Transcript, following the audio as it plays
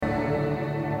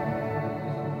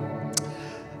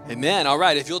Amen. All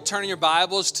right, if you'll turn in your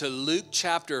Bibles to Luke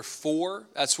chapter 4,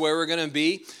 that's where we're going to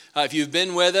be. If you've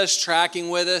been with us, tracking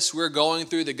with us, we're going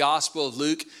through the Gospel of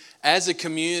Luke. As a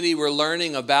community, we're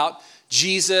learning about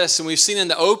Jesus, and we've seen in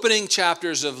the opening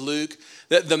chapters of Luke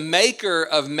that the maker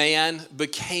of man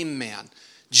became man.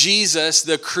 Jesus,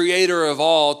 the creator of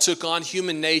all, took on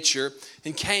human nature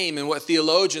and came in what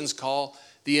theologians call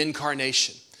the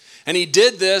incarnation. And he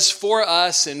did this for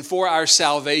us and for our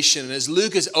salvation. And as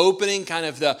Luke is opening kind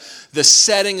of the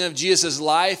setting of Jesus'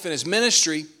 life and his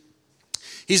ministry,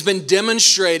 he's been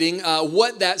demonstrating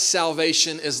what that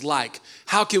salvation is like.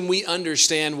 How can we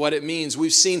understand what it means?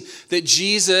 We've seen that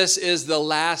Jesus is the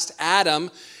last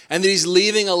Adam and that he's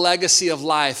leaving a legacy of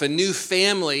life, a new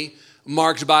family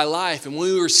marked by life. And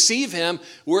when we receive him,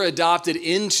 we're adopted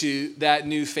into that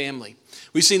new family.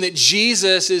 We've seen that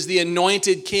Jesus is the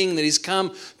anointed king, that he's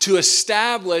come to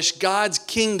establish God's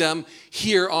kingdom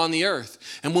here on the earth.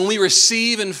 And when we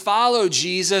receive and follow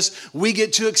Jesus, we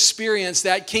get to experience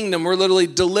that kingdom. We're literally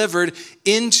delivered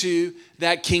into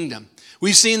that kingdom.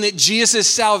 We've seen that Jesus'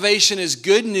 salvation is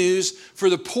good news for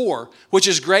the poor, which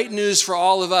is great news for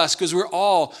all of us because we're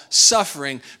all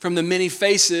suffering from the many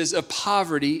faces of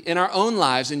poverty in our own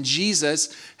lives, and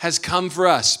Jesus has come for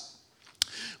us.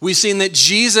 We've seen that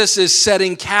Jesus is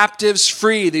setting captives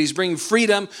free, that he's bringing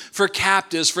freedom for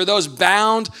captives, for those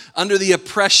bound under the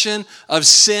oppression of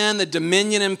sin, the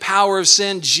dominion and power of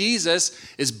sin. Jesus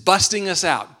is busting us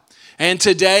out. And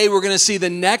today we're going to see the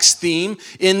next theme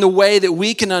in the way that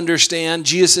we can understand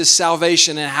Jesus'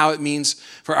 salvation and how it means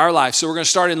for our life. So we're going to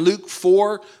start in Luke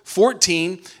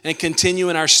 4:14 and continue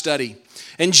in our study.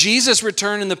 And Jesus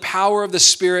returned in the power of the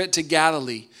Spirit to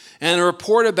Galilee. And a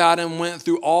report about him went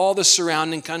through all the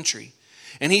surrounding country.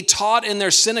 And he taught in their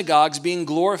synagogues, being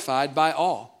glorified by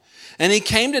all. And he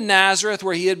came to Nazareth,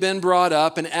 where he had been brought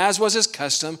up. And as was his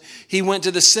custom, he went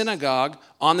to the synagogue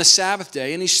on the Sabbath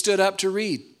day, and he stood up to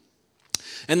read.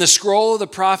 And the scroll of the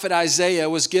prophet Isaiah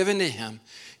was given to him.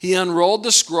 He unrolled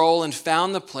the scroll and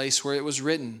found the place where it was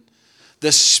written,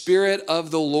 "The Spirit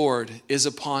of the Lord is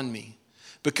upon me,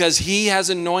 because he has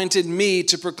anointed me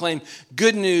to proclaim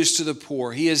good news to the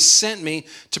poor. He has sent me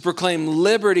to proclaim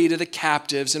liberty to the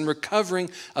captives and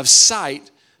recovering of sight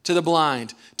to the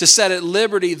blind, to set at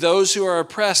liberty those who are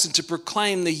oppressed, and to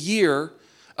proclaim the year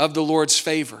of the Lord's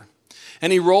favor."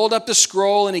 And he rolled up the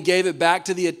scroll and he gave it back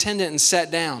to the attendant and sat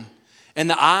down. And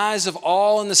the eyes of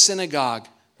all in the synagogue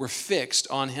were fixed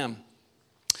on him.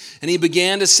 And he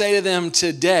began to say to them,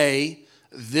 "Today,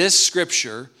 this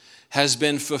scripture has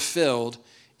been fulfilled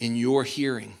in your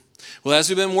hearing." Well, as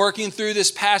we've been working through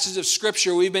this passage of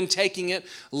Scripture, we've been taking it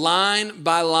line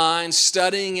by line,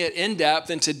 studying it in depth.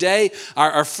 And today,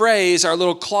 our phrase, our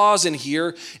little clause in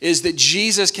here, is that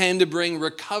Jesus came to bring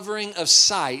recovering of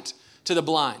sight to the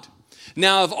blind.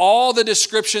 Now, of all the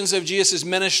descriptions of Jesus'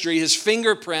 ministry, his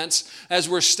fingerprints, as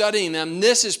we're studying them,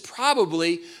 this is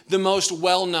probably the most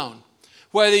well-known.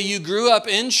 Whether you grew up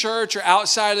in church or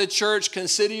outside of the church,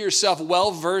 consider yourself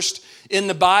well-versed in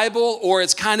the Bible, or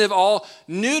it's kind of all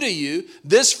new to you,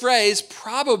 this phrase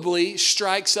probably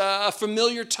strikes a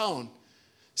familiar tone.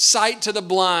 Sight to the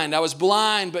blind. I was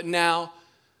blind, but now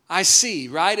I see,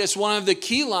 right? It's one of the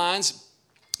key lines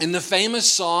in the famous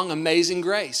song, Amazing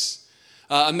Grace.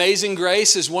 Amazing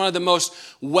Grace is one of the most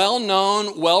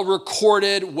well-known,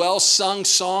 well-recorded, well-sung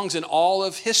songs in all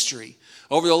of history.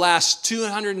 Over the last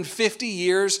 250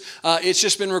 years, it's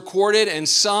just been recorded and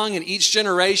sung in each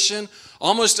generation.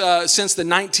 Almost since the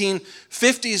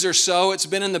 1950s or so, it's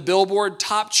been in the Billboard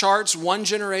top charts one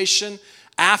generation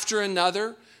after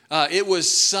another. It was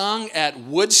sung at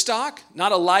Woodstock,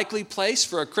 not a likely place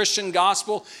for a Christian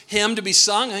gospel hymn to be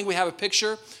sung. I think we have a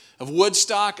picture of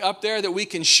Woodstock up there that we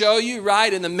can show you,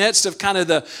 right? In the midst of kind of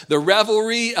the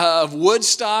revelry of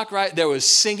Woodstock, right? There was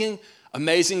singing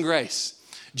Amazing Grace.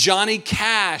 Johnny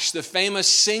Cash, the famous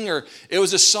singer, it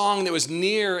was a song that was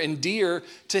near and dear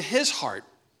to his heart,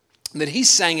 that he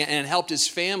sang it and helped his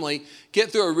family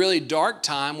get through a really dark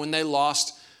time when they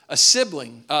lost a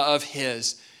sibling of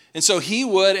his. And so he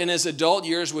would, in his adult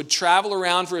years, would travel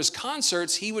around for his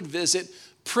concerts. He would visit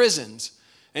prisons.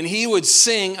 And he would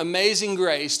sing Amazing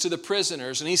Grace to the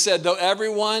prisoners. And he said, though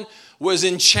everyone was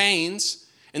in chains,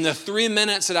 in the 3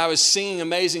 minutes that I was singing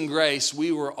Amazing Grace,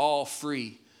 we were all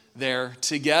free there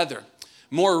together.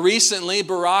 More recently,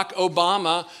 Barack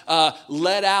Obama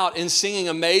led out in singing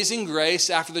Amazing Grace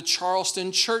after the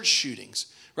Charleston church shootings,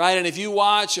 right? And if you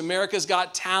watch America's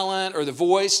Got Talent or The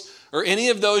Voice or any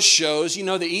of those shows, you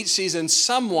know that each season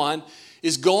someone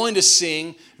is going to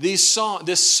sing this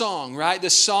song, right?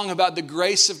 This song about the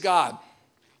grace of God.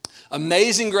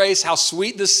 Amazing grace, how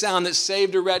sweet the sound that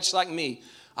saved a wretch like me.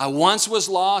 I once was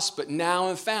lost, but now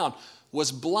am found.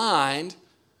 Was blind,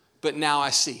 but now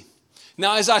I see.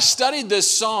 Now, as I studied this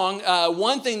song,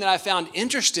 one thing that I found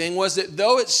interesting was that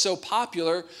though it's so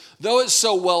popular, though it's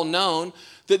so well known,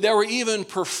 that there were even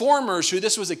performers who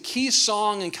this was a key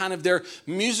song in kind of their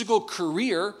musical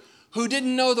career who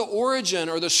didn't know the origin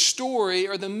or the story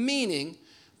or the meaning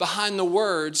behind the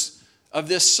words of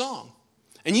this song.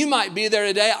 And you might be there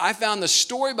today. I found the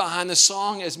story behind the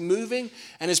song as moving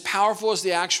and as powerful as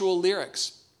the actual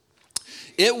lyrics.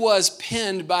 It was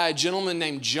penned by a gentleman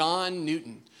named John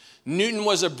Newton. Newton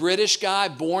was a British guy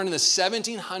born in the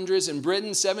 1700s in Britain,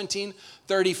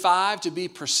 1735 to be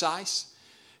precise.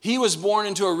 He was born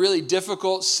into a really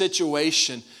difficult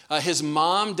situation. His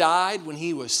mom died when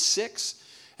he was 6,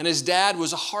 and his dad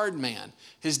was a hard man.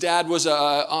 His dad was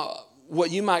what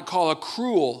you might call a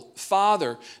cruel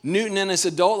father. Newton in his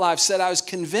adult life said, I was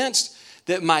convinced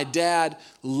that my dad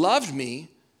loved me,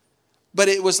 but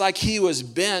it was like he was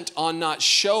bent on not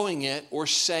showing it or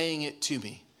saying it to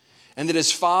me. And that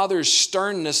his father's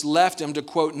sternness left him, to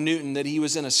quote Newton, that he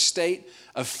was in a state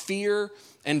of fear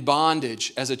and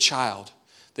bondage as a child.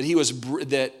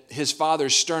 That his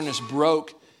father's sternness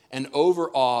broke and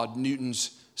overawed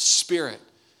Newton's spirit.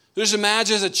 Just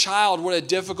imagine as a child what a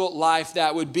difficult life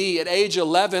that would be. At age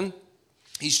 11,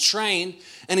 he's trained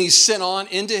and he's sent on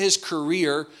into his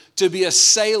career to be a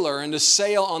sailor and to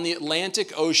sail on the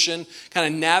Atlantic Ocean,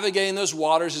 kind of navigating those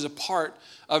waters as a part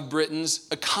of Britain's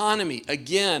economy.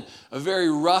 Again, a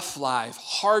very rough life,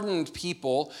 hardened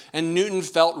people, and Newton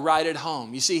felt right at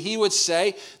home. You see, he would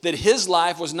say that his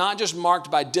life was not just marked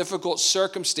by difficult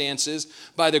circumstances,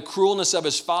 by the cruelness of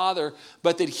his father,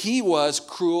 but that he was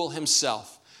cruel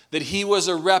himself. That he was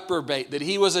a reprobate, that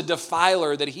he was a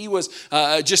defiler, that he was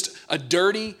just a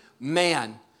dirty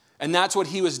man. And that's what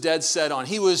he was dead set on.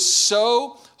 He was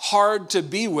so hard to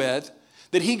be with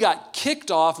that he got kicked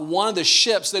off one of the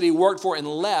ships that he worked for and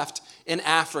left in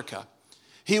Africa.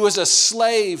 He was a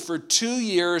slave for 2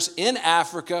 years in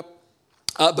Africa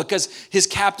because his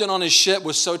captain on his ship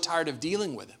was so tired of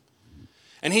dealing with him.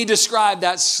 And he described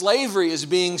that slavery as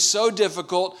being so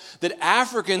difficult that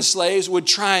African slaves would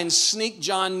try and sneak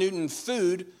John Newton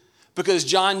food because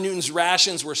John Newton's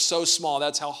rations were so small.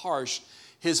 That's how harsh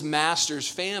his master's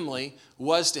family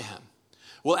was to him.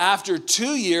 Well, after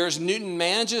 2 years, Newton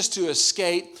manages to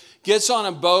escape, gets on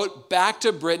a boat back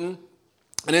to Britain,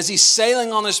 and as he's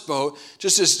sailing on this boat,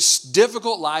 just this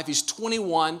difficult life, he's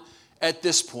 21 at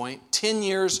this point, 10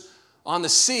 years on the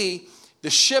sea,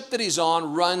 the ship that he's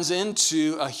on runs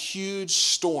into a huge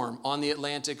storm on the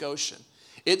Atlantic Ocean.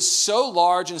 It's so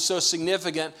large and so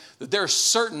significant that they're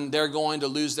certain they're going to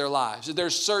lose their lives. They're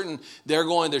certain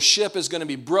their ship is going to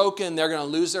be broken, they're going to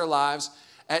lose their lives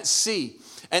at sea.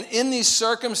 And in these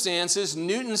circumstances,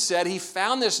 Newton said he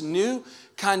found this new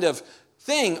kind of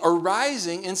thing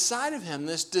arising inside of him,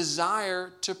 this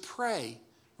desire to pray,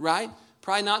 right?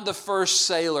 Probably not the first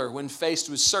sailor when faced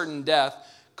with certain death,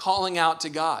 calling out to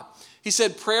God. He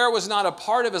said prayer was not a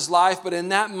part of his life, but in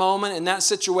that moment, in that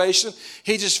situation,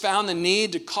 he just found the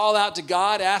need to call out to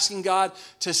God, asking God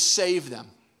to save them.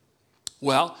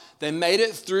 Well, they made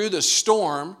it through the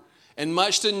storm. And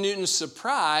much to Newton's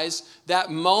surprise,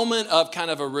 that moment of kind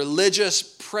of a religious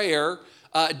prayer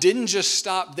didn't just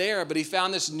stop there, but he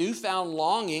found this newfound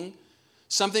longing,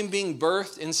 something being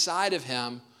birthed inside of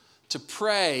him to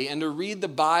pray and to read the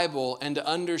Bible and to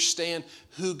understand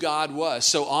who God was.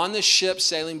 So on the ship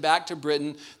sailing back to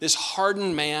Britain, this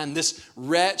hardened man, this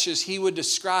wretch as he would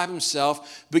describe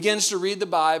himself, begins to read the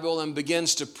Bible and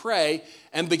begins to pray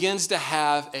and begins to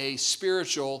have a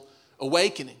spiritual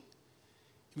awakening.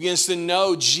 He begins to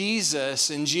know Jesus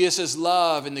and Jesus'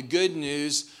 love and the good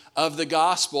news of the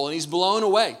gospel, and he's blown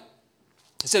away.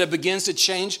 He said it begins to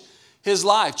change his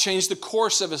life, change the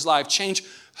course of his life, change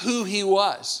who he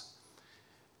was.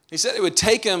 He said it would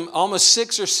take him almost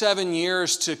 6 or 7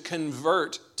 years to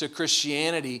convert to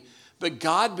Christianity, but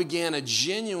God began a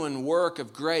genuine work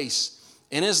of grace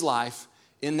in his life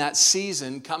in that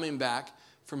season coming back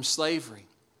from slavery.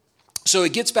 So he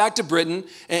gets back to Britain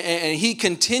and he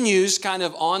continues kind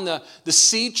of on the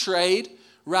sea trade,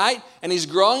 right? And he's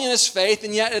growing in his faith,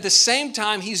 and yet at the same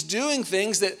time he's doing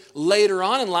things that later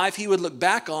on in life he would look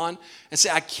back on and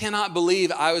say, I cannot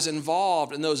believe I was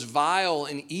involved in those vile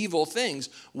and evil things.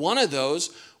 One of those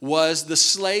was the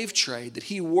slave trade, that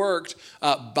he worked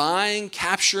buying,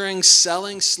 capturing,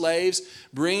 selling slaves,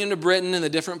 bringing them to Britain and the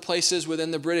different places within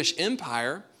the British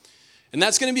Empire. And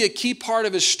that's going to be a key part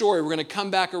of his story. We're going to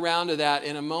come back around to that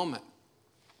in a moment.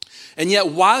 And yet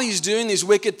while he's doing these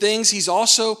wicked things, he's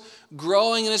also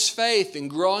growing in his faith and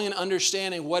growing in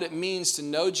understanding what it means to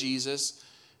know Jesus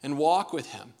and walk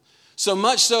with him. So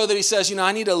much so that he says,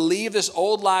 I need to leave this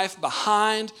old life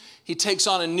behind. He takes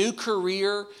on a new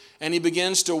career and he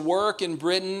begins to work in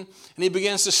Britain and he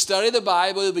begins to study the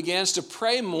Bible. He begins to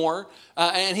pray more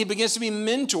and he begins to be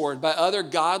mentored by other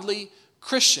godly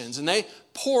Christians. And they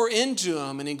pour into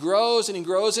him and he grows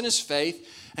in his faith.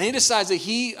 And he decides that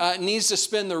he needs to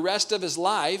spend the rest of his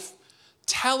life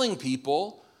telling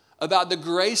people about the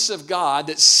grace of God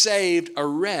that saved a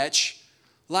wretch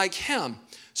like him.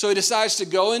 So he decides to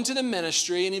go into the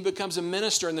ministry and he becomes a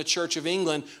minister in the Church of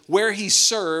England where he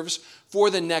serves for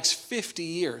the next 50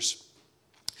 years.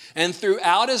 And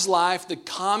throughout his life, the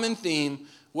common theme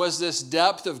was this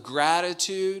depth of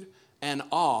gratitude and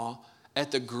awe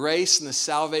at the grace and the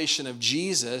salvation of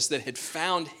Jesus that had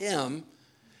found him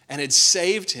and had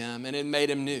saved him and had made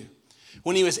him new.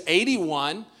 When he was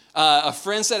 81, a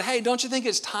friend said, "Hey, don't you think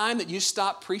it's time that you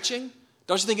stop preaching?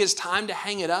 Don't you think it's time to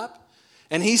hang it up?"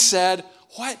 And he said,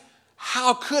 "What?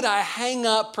 How could I hang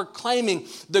up proclaiming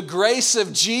the grace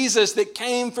of Jesus that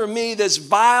came for me, this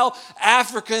vile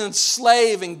African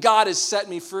slave, and God has set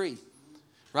me free?"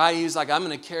 Right? He was like, "I'm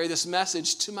going to carry this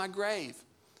message to my grave."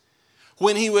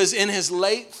 When he was in his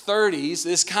late 30s,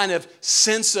 this kind of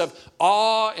sense of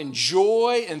awe and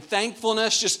joy and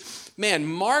thankfulness just,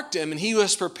 marked him. And he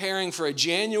was preparing for a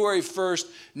January 1st,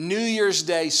 New Year's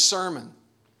Day sermon.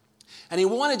 And he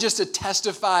wanted just to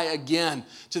testify again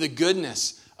to the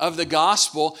goodness of the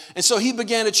gospel. And so he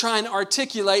began to try and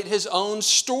articulate his own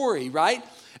story, right?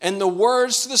 And the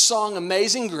words to the song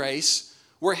Amazing Grace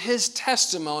were his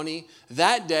testimony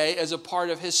that day as a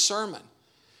part of his sermon.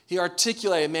 He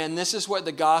articulated, this is what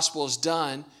the gospel has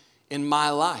done in my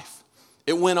life.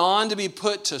 It went on to be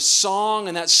put to song,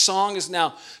 and that song is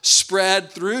now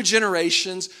spread through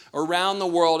generations around the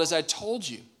world, as I told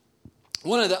you.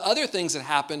 One of the other things that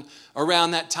happened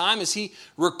around that time is he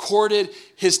recorded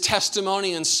his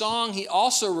testimony in song. He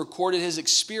also recorded his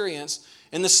experience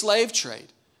in the slave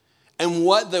trade and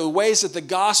what the ways that the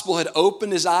gospel had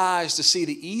opened his eyes to see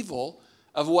the evil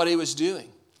of what he was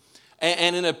doing.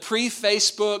 And in a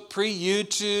pre-Facebook,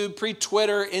 pre-YouTube,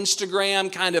 pre-Twitter,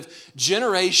 Instagram kind of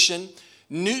generation,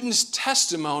 Newton's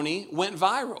testimony went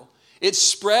viral. It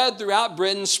spread throughout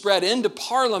Britain, spread into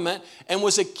Parliament, and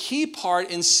was a key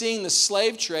part in seeing the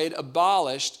slave trade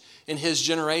abolished in his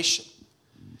generation.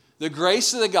 The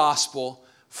grace of the gospel,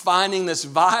 finding this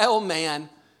vile man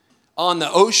on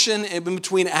the ocean in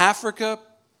between Africa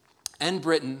and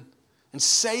Britain and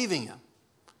saving him,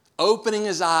 opening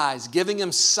his eyes, giving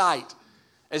him sight,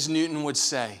 as Newton would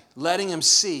say, letting him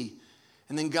see,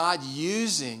 and then God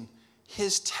using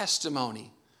his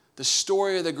testimony, the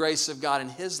story of the grace of God in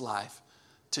his life,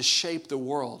 to shape the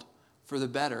world for the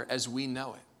better as we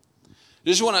know it. I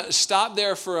just want to stop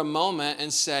there for a moment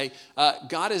and say,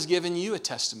 God has given you a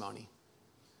testimony.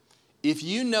 If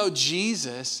you know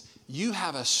Jesus, you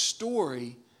have a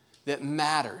story that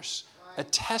matters, a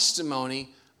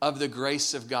testimony of the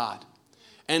grace of God.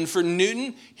 And for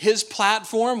Newton, his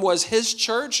platform was his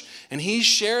church, and he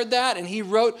shared that, and he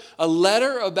wrote a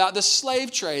letter about the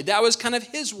slave trade. That was kind of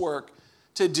his work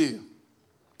to do.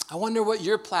 I wonder what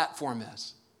your platform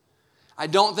is. I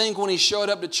don't think when he showed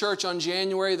up to church on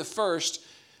January the 1st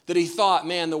that he thought,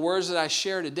 the words that I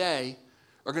share today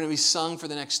are going to be sung for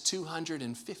the next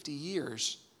 250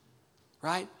 years,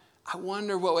 right? I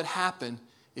wonder what would happen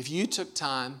if you took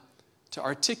time to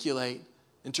articulate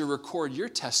and to record your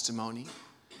testimony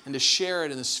and to share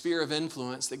it in the sphere of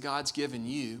influence that God's given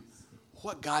you,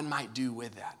 what God might do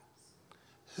with that.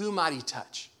 Who might he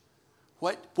touch?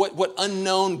 What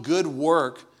unknown good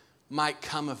work might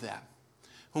come of that?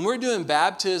 When we're doing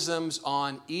baptisms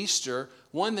on Easter,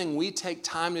 one thing we take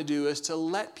time to do is to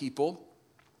let people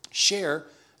share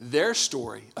their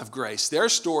story of grace, their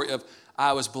story of,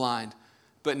 I was blind,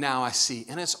 but now I see.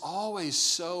 And it's always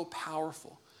so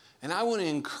powerful. And I want to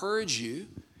encourage you,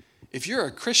 if you're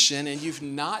a Christian and you've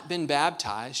not been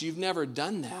baptized, you've never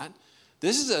done that,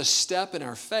 this is a step in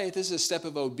our faith. This is a step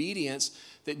of obedience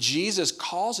that Jesus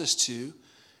calls us to.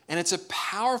 And it's a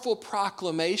powerful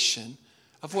proclamation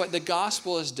of what the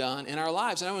gospel has done in our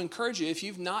lives. And I would encourage you, if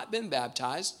you've not been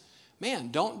baptized,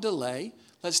 don't delay.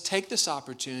 Let's take this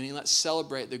opportunity. Let's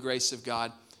celebrate the grace of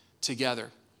God together.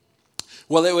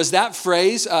 Well, it was that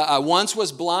phrase, I once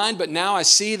was blind, but now I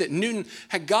see, that Newton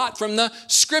had got from the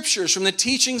scriptures, from the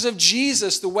teachings of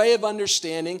Jesus, the way of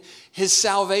understanding his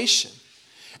salvation.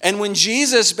 And when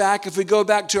Jesus if we go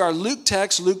back to our Luke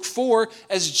text, Luke 4,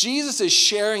 as Jesus is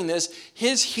sharing this,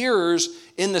 his hearers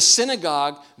in the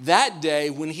synagogue that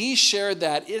day, when he shared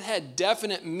that, it had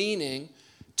definite meaning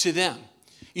to them.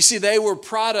 You see, they were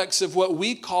products of what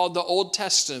we called the Old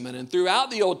Testament. And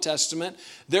throughout the Old Testament,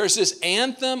 there's this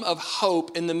anthem of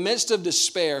hope in the midst of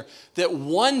despair that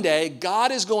one day God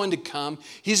is going to come.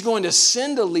 He's going to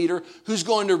send a leader who's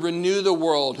going to renew the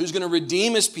world, who's going to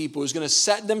redeem his people, who's going to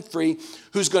set them free,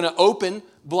 who's going to open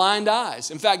blind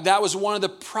eyes. In fact, that was one of the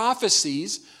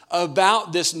prophecies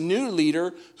about this new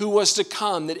leader who was to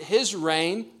come, that his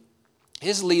reign,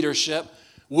 his leadership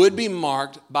would be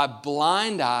marked by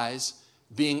blind eyes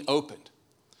being opened.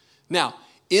 Now,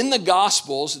 in the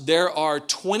Gospels, there are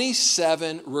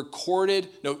 37 recorded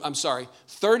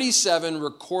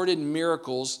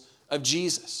miracles of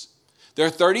Jesus. There are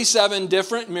 37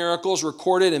 different miracles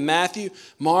recorded in Matthew,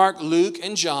 Mark, Luke,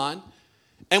 and John.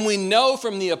 And we know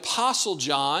from the Apostle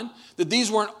John that these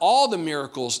weren't all the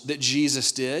miracles that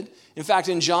Jesus did. In fact,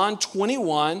 in John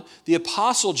 21, the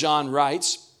Apostle John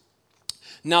writes,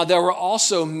 "Now there were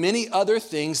also many other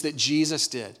things that Jesus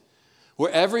did. Were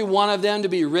every one of them to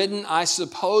be written, I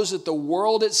suppose that the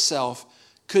world itself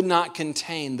could not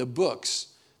contain the books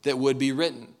that would be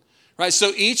written." Right?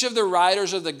 So each of the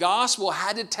writers of the gospel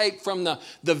had to take from the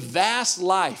vast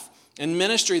life and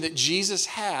ministry that Jesus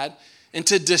had and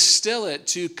to distill it,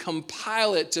 to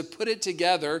compile it, to put it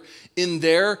together in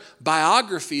their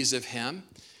biographies of him.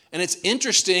 And it's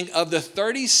interesting, of the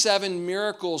 37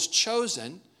 miracles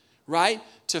chosen, right,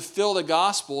 to fill the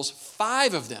gospels,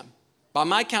 5 of them, by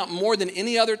my count, more than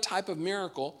any other type of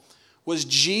miracle, was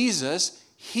Jesus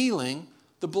healing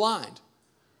the blind,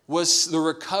 was the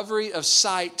recovery of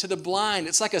sight to the blind.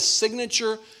 It's like a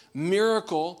signature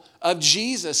miracle of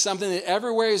Jesus, something that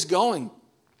everywhere he's going,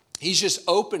 he's just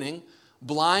opening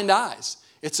blind eyes.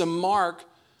 It's a mark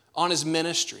on his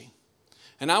ministry.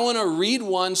 And I want to read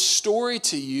one story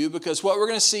to you, because what we're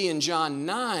going to see in John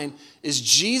 9 is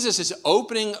Jesus is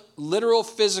opening literal,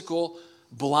 physical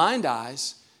blind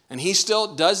eyes. And he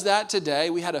still does that today.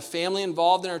 We had a family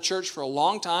involved in our church for a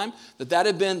long time that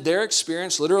had been their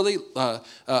experience, literally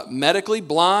medically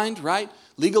blind, right?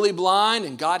 Legally blind,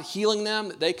 and God healing them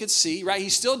that they could see, right? He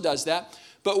still does that.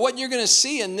 But what you're going to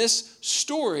see in this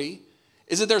story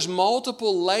is that there's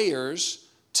multiple layers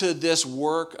to this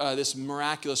work, this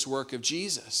miraculous work of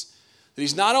Jesus. That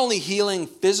he's not only healing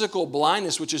physical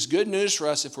blindness, which is good news for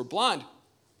us if we're blind,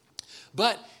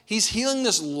 but he's healing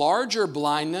this larger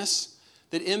blindness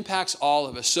that impacts all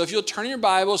of us. So if you'll turn your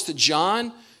Bibles to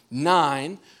John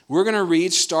 9, we're going to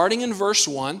read, starting in verse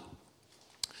 1,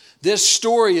 this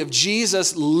story of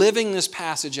Jesus living this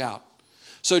passage out.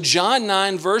 So John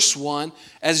 9, verse 1,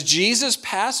 as Jesus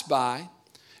passed by,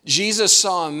 Jesus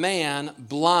saw a man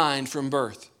blind from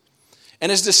birth.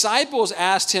 And his disciples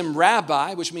asked him,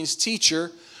 "Rabbi," which means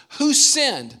teacher, "who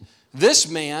sinned, this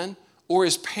man or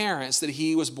his parents, that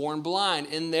he was born blind?"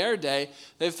 In their day,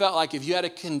 they felt like if you had a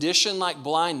condition like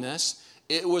blindness,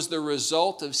 it was the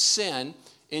result of sin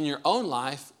in your own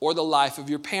life or the life of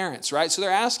your parents, right? So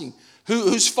they're asking,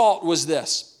 whose fault was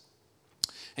this?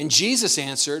 And Jesus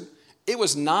answered, "It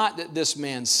was not that this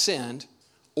man sinned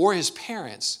or his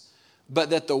parents, but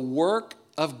that the work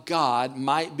of God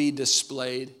might be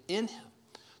displayed in him."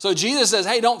 So Jesus says,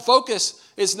 hey, don't focus.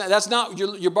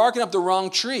 You're barking up the wrong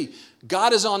tree.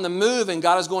 God is on the move, and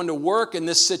God is going to work in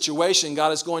this situation.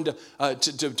 God is going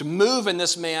to move in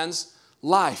this man's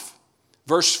life.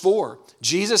 Verse 4,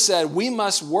 Jesus said, "We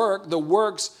must work the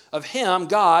works of him,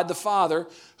 God the Father,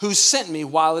 who sent me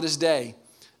while it is day.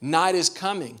 Night is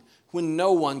coming when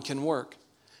no one can work.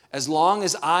 As long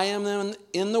as I am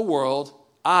in the world,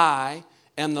 I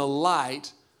am the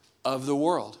light of the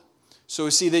world." So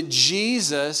we see that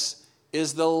Jesus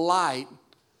is the light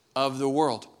of the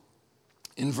world.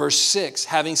 In verse 6,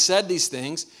 having said these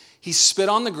things, he spit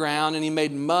on the ground and he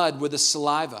made mud with his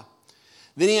saliva.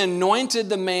 Then he anointed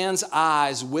the man's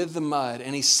eyes with the mud,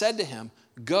 and he said to him,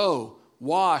 "Go,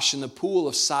 wash in the pool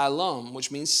of Siloam,"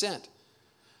 which means sent.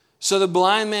 So the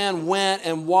blind man went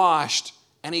and washed,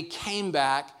 and he came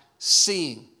back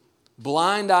seeing.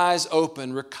 Blind eyes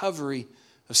open, recovery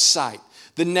of sight.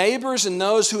 The neighbors and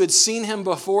those who had seen him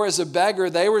before as a beggar,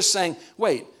 they were saying,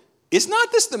 "Wait, is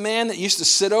not this the man that used to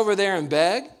sit over there and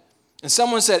beg?" And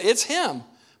someone said, "It's him."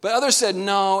 But others said,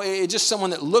 "No, it's just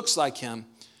someone that looks like him."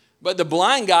 But the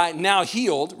blind guy, now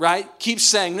healed, right, keeps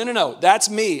saying, No, that's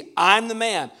me. I'm the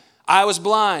man. I was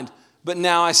blind, but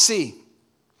now I see."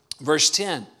 Verse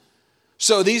 10.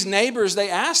 So these neighbors, they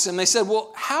asked him, they said,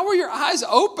 "Well, how were your eyes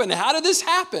open? How did this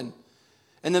happen?"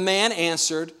 And the man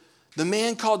answered, "The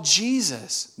man called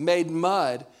Jesus made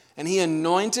mud, and he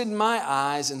anointed my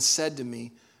eyes and said to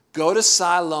me, 'Go to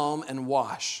Siloam and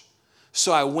wash.'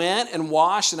 So I went and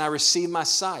washed, and I received my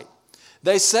sight."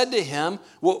 They said to him,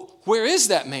 "Well, where is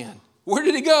that man? Where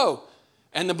did he go?"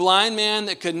 And the blind man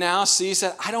that could now see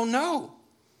said, I don't know.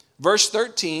 Verse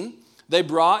 13, they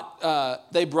brought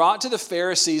to the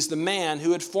Pharisees the man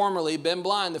who had formerly been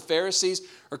blind. The Pharisees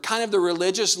are kind of the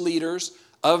religious leaders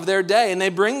of their day. And they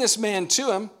bring this man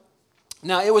to him.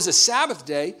 Now, it was a Sabbath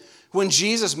day when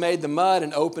Jesus made the mud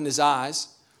and opened his eyes.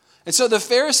 And so the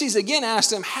Pharisees again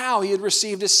asked him how he had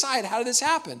received his sight. How did this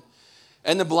happen?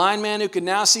 And the blind man who could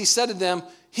now see said to them,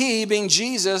 he, being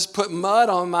Jesus, put mud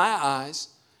on my eyes,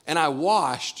 and I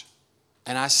washed,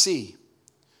 and I see.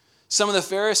 Some of the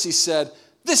Pharisees said,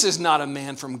 this is not a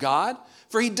man from God,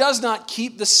 for he does not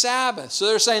keep the Sabbath. So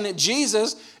they're saying that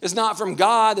Jesus is not from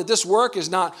God, that this work is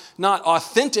not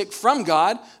authentic from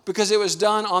God, because it was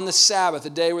done on the Sabbath, a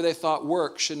day where they thought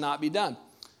work should not be done.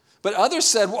 But others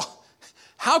said, well,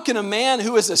 how can a man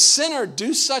who is a sinner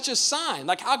do such a sign?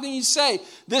 Like, how can you say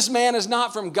this man is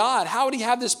not from God? How would he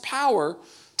have this power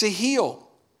to heal?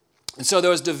 And so there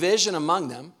was division among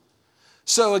them.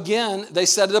 So again, they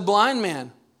said to the blind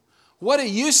man, what do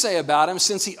you say about him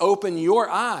since he opened your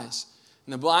eyes?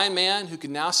 And the blind man who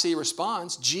could now see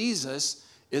responds, Jesus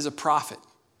is a prophet.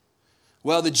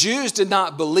 Well, the Jews did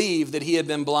not believe that he had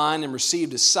been blind and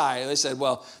received his sight. They said,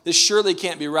 well, this surely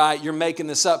can't be right. You're making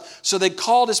this up. So they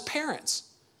called his parents.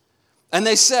 And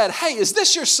they said, hey, is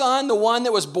this your son, the one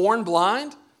that was born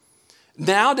blind?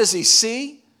 Now does he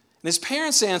see? And his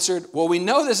parents answered, well, we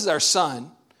know this is our son.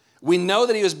 We know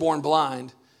that he was born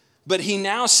blind, but he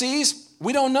now sees?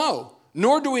 We don't know,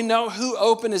 nor do we know who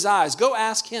opened his eyes. Go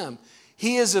ask him.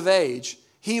 He is of age.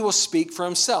 He will speak for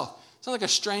himself. Sounds like a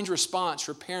strange response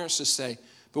for parents to say,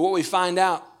 but what we find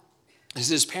out is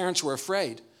his parents were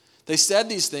afraid. They said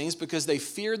these things because they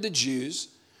feared the Jews,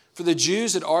 for the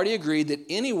Jews had already agreed that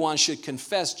anyone should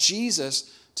confess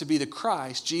Jesus to be the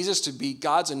Christ, Jesus to be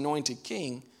God's anointed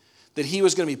king, that he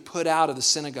was going to be put out of the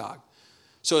synagogue.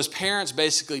 So his parents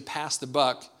basically passed the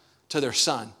buck to their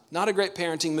son. Not a great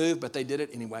parenting move, but they did it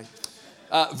anyway.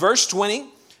 Verse 20,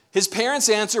 his parents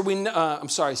answered,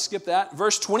 skip that.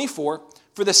 Verse 24,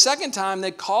 for the second time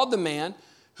they called the man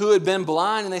who had been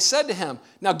blind, and they said to him,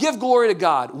 now give glory to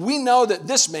God. We know that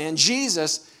this man,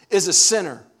 Jesus, is a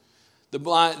sinner.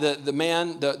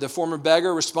 The former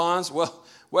beggar responds, well,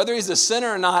 whether he's a sinner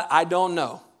or not, I don't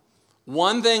know.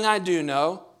 One thing I do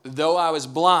know, though I was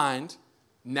blind,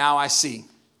 now I see.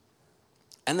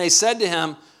 And they said to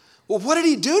him, well, what did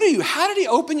he do to you? How did he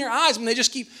open your eyes? And they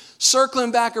just keep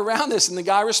circling back around this. And the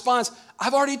guy responds,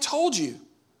 I've already told you,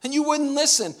 and you wouldn't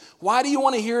listen. Why do you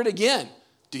want to hear it again?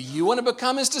 Do you want to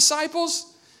become his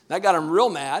disciples? That got him real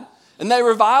mad. And they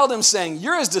reviled him, saying,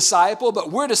 you're his disciple, but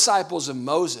we're disciples of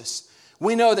Moses.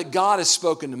 We know that God has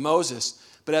spoken to Moses,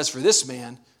 but as for this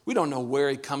man, we don't know where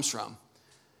he comes from.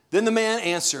 Then the man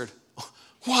answered,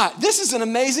 what? This is an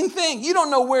amazing thing. You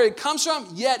don't know where he comes from,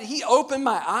 yet he opened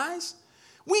my eyes.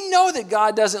 We know that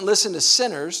God doesn't listen to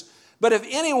sinners, but if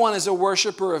anyone is a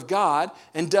worshiper of God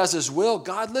and does his will,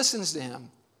 God listens to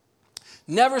him.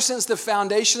 Never since the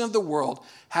foundation of the world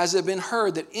has it been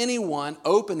heard that anyone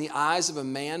opened the eyes of a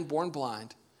man born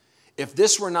blind. If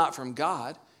this were not from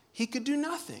God, he could do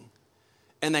nothing.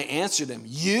 And they answered him,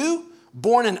 you,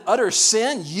 born in utter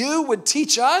sin, you would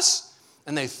teach us?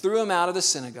 And they threw him out of the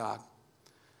synagogue.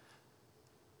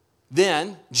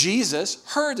 Then Jesus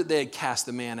heard that they had cast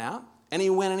the man out, and he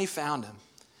went and he found him.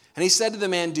 And he said to the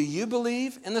man, do you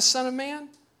believe in the Son of Man?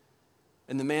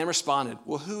 And the man responded,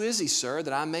 well, who is he, sir,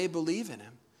 that I may believe in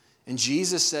him? And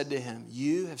Jesus said to him,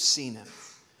 you have seen him,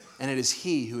 and it is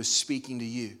he who is speaking to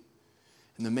you.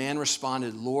 And the man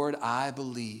responded, Lord, I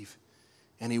believe.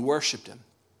 And he worshiped him.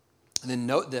 And then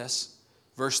note this,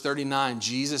 verse 39,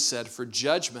 Jesus said, for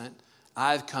judgment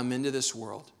I have come into this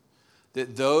world,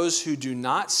 that those who do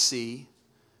not see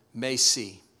may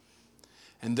see,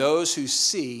 and those who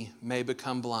see may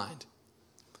become blind.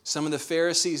 Some of the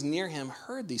Pharisees near him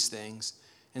heard these things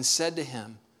and said to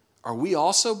him, are we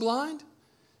also blind?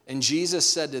 And Jesus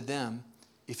said to them,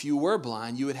 if you were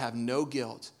blind, you would have no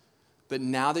guilt. But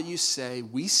now that you say,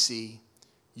 we see,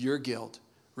 your guilt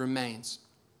remains.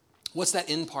 What's that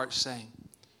in part saying?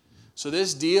 So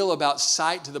this deal about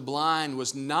sight to the blind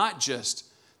was not just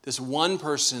this one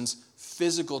person's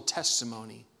physical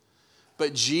testimony,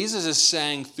 but Jesus is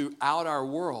saying throughout our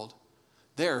world,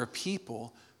 there are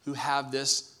people who have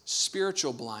this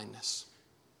spiritual blindness.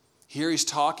 Here he's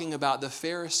talking about the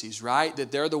Pharisees, right?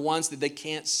 That they're the ones that they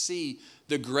can't see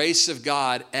the grace of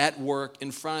God at work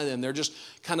in front of them. They're just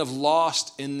kind of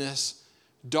lost in this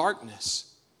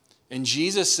darkness. And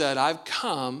Jesus said, I've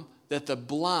come that the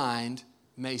blind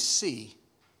may see,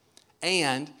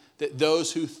 and that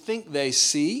those who think they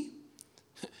see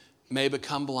may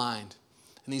become blind.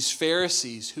 And these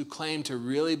Pharisees who claim to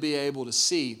really be able to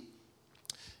see,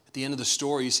 At the end of the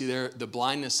story, you see there the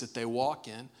blindness that they walk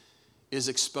in is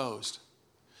exposed.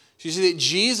 So you see that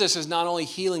Jesus is not only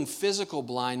healing physical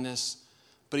blindness,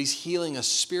 but he's healing a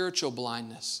spiritual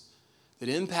blindness that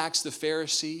impacts the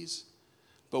Pharisees.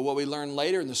 But what we learn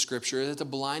later in the scripture is that the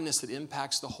blindness that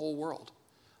impacts the whole world,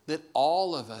 that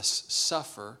all of us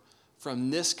suffer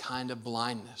from this kind of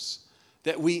blindness,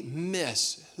 that we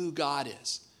miss who God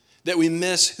is, that we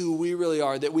miss who we really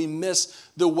are, that we miss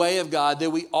the way of God,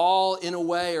 that we all, in a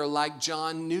way, are like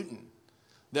John Newton,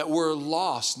 that we're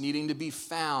lost, needing to be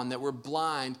found, that we're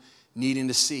blind, needing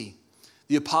to see.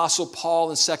 The Apostle Paul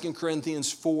in 2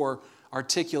 Corinthians 4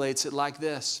 articulates it like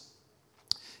this.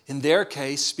 In their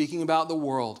case, speaking about the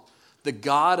world, the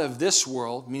god of this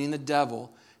world, meaning the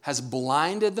devil, has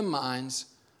blinded the minds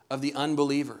of the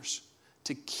unbelievers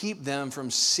to keep them from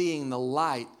seeing the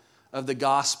light of the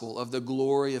gospel of the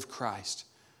glory of Christ,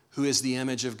 who is the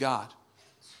image of God.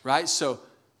 Right? So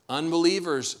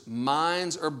unbelievers'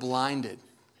 minds are blinded,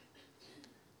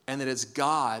 and that it's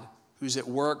God who's at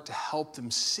work to help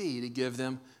them see, to give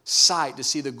them sight, to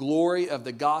see the glory of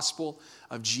the gospel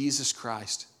of Jesus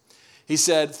Christ. He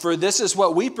said, "For this is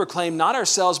what we proclaim, not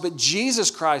ourselves, but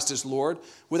Jesus Christ as Lord,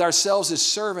 with ourselves as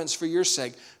servants for your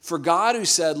sake. For God, who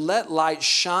said, 'Let light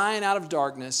shine out of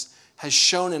darkness,' has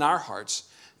shone in our hearts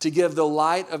to give the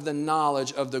light of the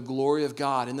knowledge of the glory of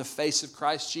God in the face of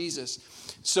Christ Jesus."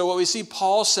 So what we see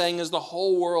Paul saying is the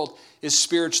whole world is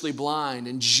spiritually blind,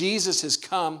 and Jesus has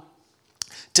come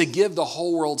to give the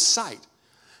whole world sight.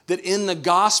 That in the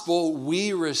gospel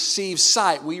we receive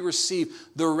sight, we receive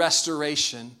the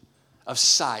restoration of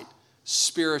sight,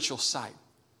 spiritual sight.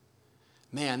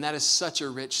 Man, that is such a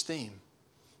rich theme.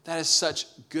 That is such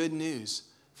good news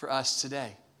for us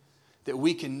today. That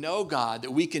we can know God,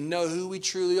 that we can know who we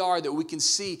truly are, that we can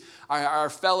see our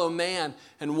fellow man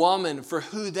and woman for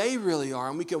who they really are,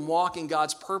 and we can walk in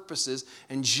God's purposes.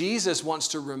 And Jesus wants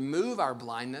to remove our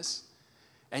blindness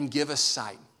and give us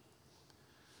sight.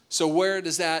 So where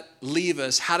does that leave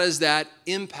us? How does that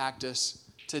impact us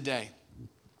today?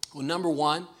 Well, number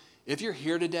one, if you're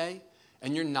here today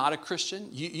and you're not a Christian,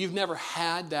 you've never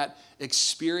had that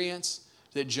experience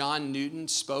that John Newton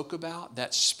spoke about,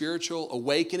 that spiritual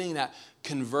awakening, that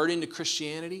converting to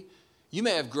Christianity. You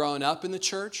may have grown up in the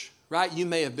church, right? You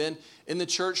may have been in the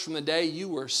church from the day you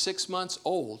were 6 months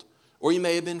old, or you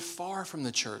may have been far from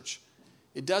the church.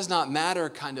 It does not matter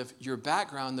kind of your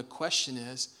background. The question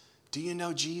is, do you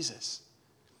know Jesus?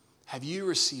 Have you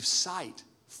received sight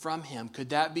from him? Could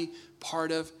that be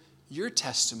part of your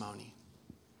testimony?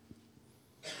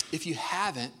 If you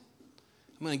haven't,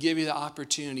 I'm going to give you the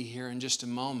opportunity here in just a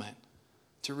moment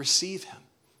to receive him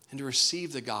and to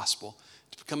receive the gospel,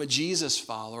 to become a Jesus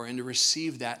follower and to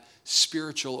receive that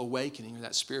spiritual awakening or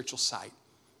that spiritual sight.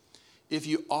 If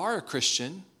you are a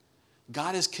Christian,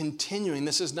 God is continuing.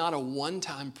 This is not a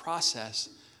one-time process,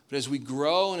 but as we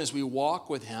grow and as we walk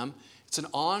with him, it's an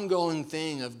ongoing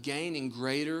thing of gaining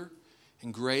greater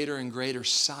and greater and greater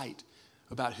sight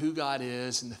about who God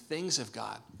is and the things of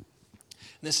God.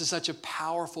 And this is such a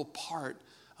powerful part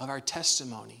of our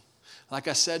testimony. Like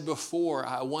I said before,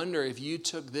 I wonder if you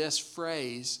took this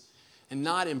phrase and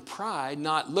not in pride,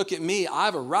 not look at me,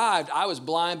 I've arrived, I was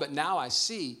blind, but now I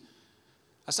see.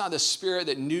 That's not the spirit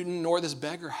that Newton nor this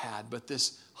beggar had, but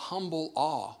this humble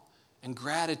awe and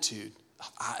gratitude.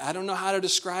 I don't know how to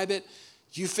describe it.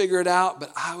 You figure it out,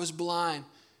 but I was blind,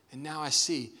 and now I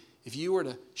see. If you were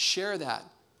to share that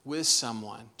with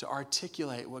someone, to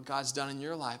articulate what God's done in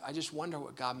your life, I just wonder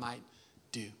what God might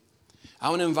do. I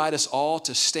want to invite us all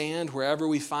to stand wherever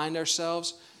we find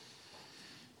ourselves,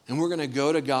 and we're going to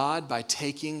go to God by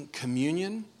taking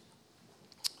communion.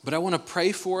 But I want to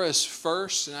pray for us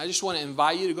first, and I just want to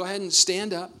invite you to go ahead and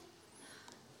stand up.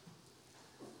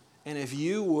 And if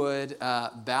you would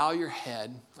bow your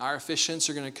head, our officiants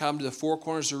are going to come to the four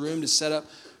corners of the room to set up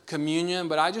communion.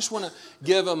 But I just want to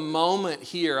give a moment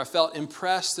here. I felt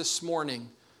impressed this morning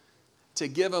to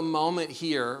give a moment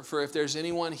here for if there's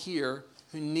anyone here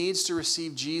who needs to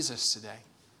receive Jesus today.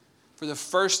 For the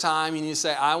first time, you need to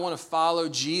say, I want to follow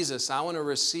Jesus. I want to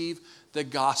receive the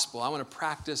gospel. I want to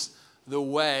practice the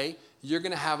way. You're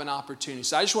going to have an opportunity.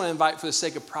 So I just want to invite, for the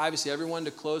sake of privacy, everyone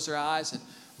to close their eyes and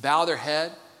bow their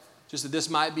head. Just that this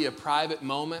might be a private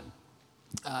moment.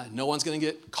 No one's going to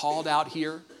get called out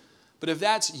here. But if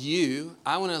that's you,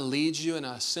 I want to lead you in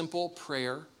a simple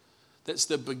prayer that's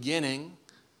the beginning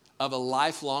of a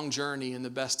lifelong journey and the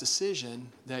best decision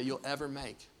that you'll ever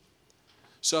make.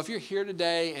 So if you're here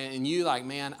today and you like,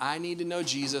 man, I need to know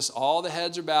Jesus. All the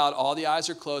heads are bowed. All the eyes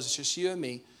are closed. It's just you and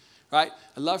me, right?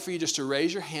 I'd love for you just to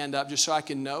raise your hand up just so I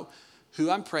can know who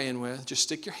I'm praying with. Just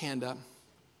stick your hand up.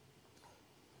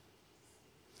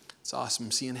 It's awesome.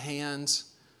 I'm seeing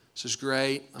hands. This is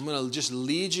great. I'm going to just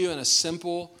lead you in a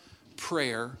simple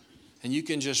prayer, and you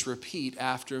can just repeat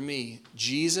after me.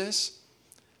 Jesus,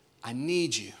 I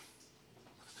need you.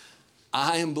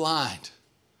 I am blind.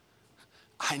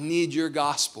 I need your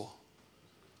gospel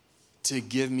to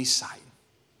give me sight.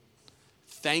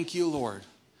 Thank you, Lord,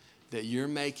 that you're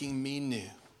making me new.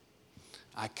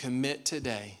 I commit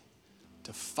today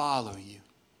to follow you.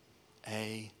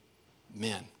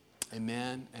 Amen.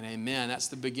 Amen and amen. That's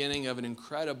the beginning of an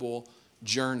incredible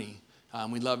journey.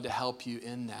 We'd love to help you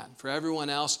in that. For everyone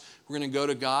else, we're going to go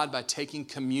to God by taking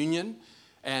communion.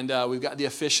 And we've got the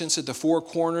officiants at the four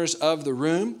corners of the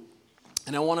room.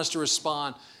 And I want us to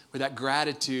respond with that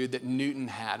gratitude that Newton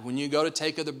had. When you go to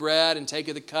take of the bread and take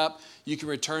of the cup, you can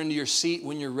return to your seat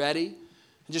when you're ready.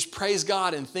 And just praise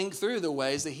God and think through the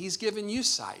ways that he's given you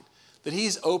sight, that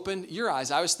he's opened your eyes.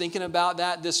 I was thinking about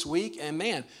that this week, and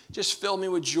man, just filled me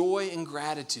with joy and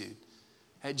gratitude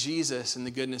at Jesus and the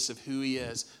goodness of who he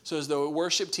is. So as the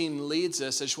worship team leads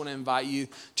us, I just want to invite you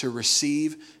to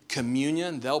receive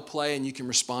communion. They'll play, and you can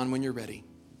respond when you're ready.